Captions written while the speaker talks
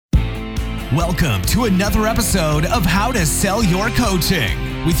Welcome to another episode of How to Sell Your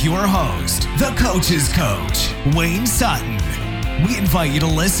Coaching with your host, the Coach's Coach, Wayne Sutton. We invite you to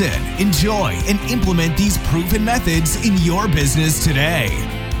listen, enjoy, and implement these proven methods in your business today.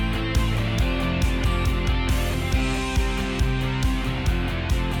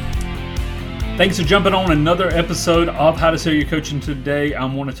 Thanks for jumping on another episode of How to Sell Your Coaching today. I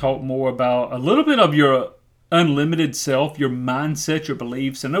want to talk more about a little bit of your unlimited self, your mindset, your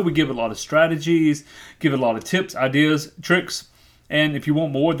beliefs. I know we give a lot of strategies, give a lot of tips, ideas, tricks, and if you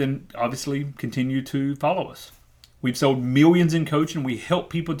want more, then obviously continue to follow us. We've sold millions in coaching. We help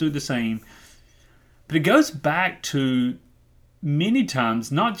people do the same. But it goes back to many times,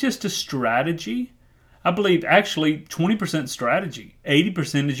 not just a strategy. I believe actually 20% strategy,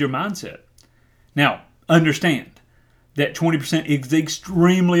 80% is your mindset. Now, understand that 20% is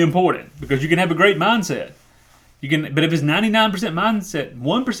extremely important because you can have a great mindset. But if it's 99% mindset,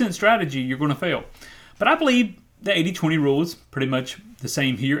 1% strategy, you're going to fail. But I believe the 80-20 rule is pretty much the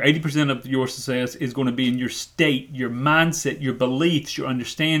same here. 80% of your success is going to be in your state, your mindset, your beliefs, your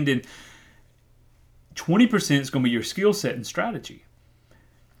understanding. 20% is going to be your skill set and strategy.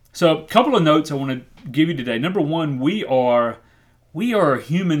 So a couple of notes I want to give you today. Number one, we are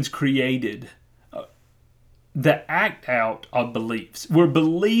humans created the act out of beliefs. We're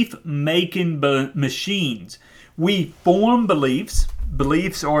belief-making machines. We form beliefs.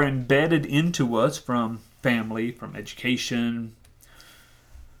 Beliefs are embedded into us from family, from education.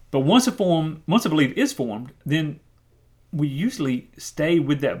 But once a belief is formed, then we usually stay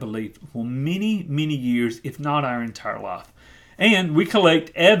with that belief for many, many years, if not our entire life. And we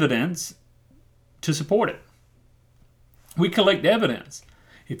collect evidence to support it. We collect evidence.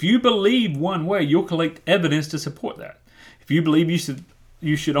 If you believe one way, you'll collect evidence to support that. If you believe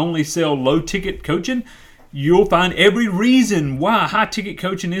you should only sell low-ticket coaching, you'll find every reason why high-ticket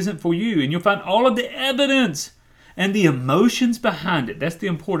coaching isn't for you. And you'll find all of the evidence and the emotions behind it. That's the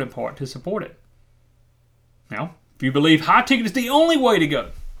important part to support it. Now, if you believe high-ticket is the only way to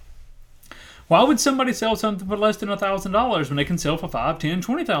go, why would somebody sell something for less than $1,000 when they can sell for $5,000,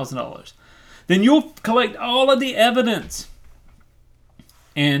 $10,000, $20,000? Then you'll collect all of the evidence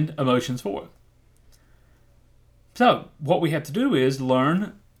and emotions for it. So, what we have to do is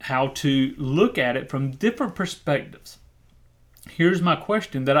learn how to look at it from different perspectives. Here's my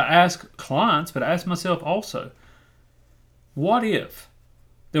question that I ask clients, but I ask myself also. What if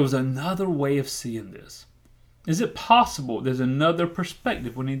there was another way of seeing this? Is it possible there's another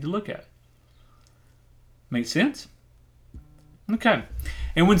perspective we need to look at? Make sense? Okay.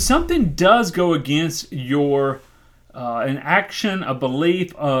 And when something does go against your an action, a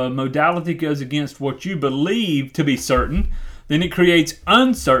belief, a modality goes against what you believe to be certain, then it creates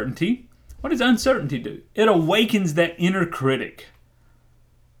uncertainty. What does uncertainty do? It awakens that inner critic,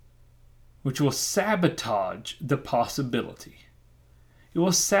 which will sabotage the possibility. It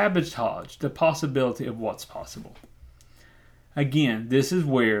will sabotage the possibility of what's possible. Again, this is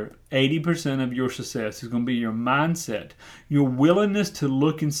where 80% of your success is going to be your mindset, your willingness to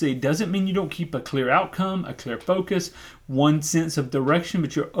look and see. It doesn't mean you don't keep a clear outcome, a clear focus, one sense of direction,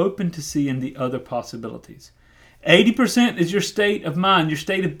 but you're open to seeing the other possibilities. 80% is your state of mind, your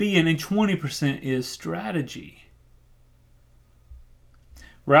state of being, and 20% is strategy.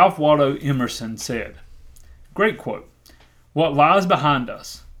 Ralph Waldo Emerson said, great quote, "What lies behind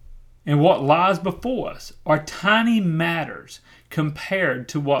us and what lies before us are tiny matters compared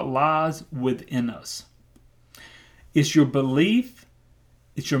to what lies within us." It's your belief,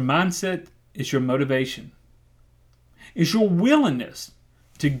 it's your mindset, it's your motivation. It's your willingness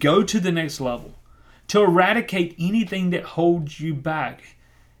to go to the next level, to eradicate anything that holds you back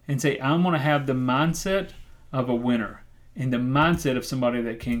and say, I'm going to have the mindset of a winner and the mindset of somebody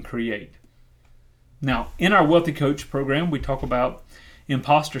that can create. Now, in our Wealthy Coach program, we talk about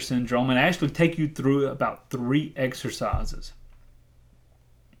imposter syndrome and actually take you through about 3 exercises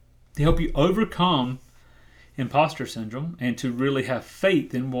to help you overcome imposter syndrome and to really have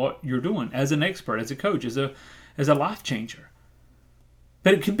faith in what you're doing as an expert, as a coach, as a life changer.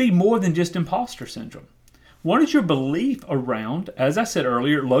 But it could be more than just imposter syndrome. What is your belief around, as I said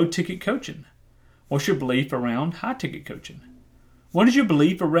earlier, low-ticket coaching? What's your belief around high-ticket coaching? What is your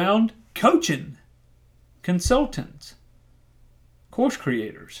belief around coaching, consultants, course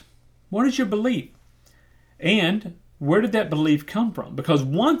creators? What is your belief? And where did that belief come from? Because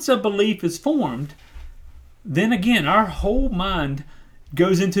once a belief is formed, then again, our whole mind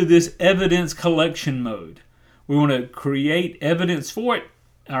goes into this evidence collection mode. We want to create evidence for it,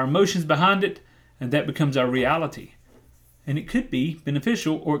 our emotions behind it, and that becomes our reality. And it could be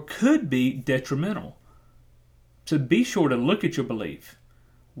beneficial or it could be detrimental. So be sure to look at your belief.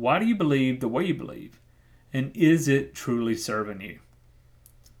 Why do you believe the way you believe? And is it truly serving you?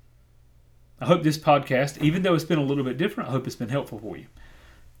 I hope this podcast, even though it's been a little bit different, I hope it's been helpful for you.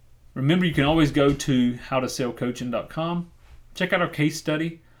 Remember, you can always go to howtosellcoaching.com, check out our case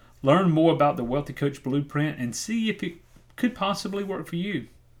study, learn more about the Wealthy Coach Blueprint, and see if it could possibly work for you.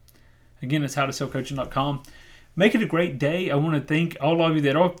 Again, it's howtosellcoaching.com. Make it a great day. I want to thank all of you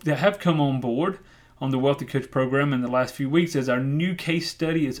that have come on board on the Wealthy Coach program in the last few weeks, as our new case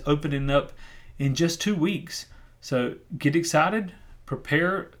study is opening up in just 2 weeks. So get excited,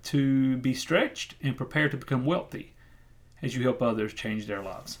 prepare to be stretched, and prepare to become wealthy as you help others change their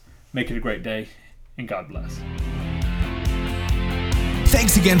lives. Make it a great day, and God bless.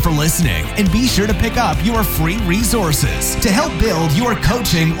 Thanks again for listening, and be sure to pick up your free resources to help build your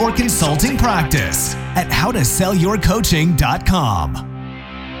coaching or consulting practice at howtosellyourcoaching.com.